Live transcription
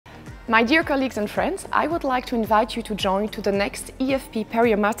My dear colleagues and friends, I would like to invite you to join to the next EFP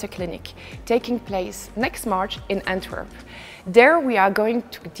Perio Master Clinic, taking place next March in Antwerp. There we are going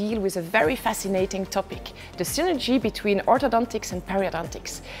to deal with a very fascinating topic, the synergy between orthodontics and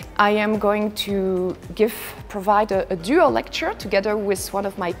periodontics. I am going to provide a dual lecture together with one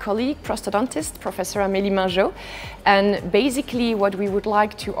of my colleagues, prosthodontist, Professor Mainjot. And basically what we would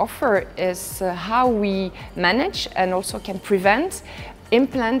like to offer is how we manage and also can prevent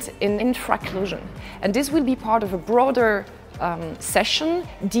implant in infra-occlusion. And this will be part of a broader session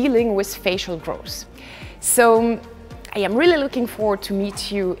dealing with facial growth. So I am really looking forward to meet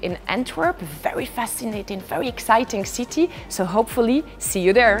you in Antwerp, a very fascinating, very exciting city. So hopefully see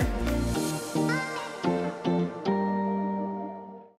you there.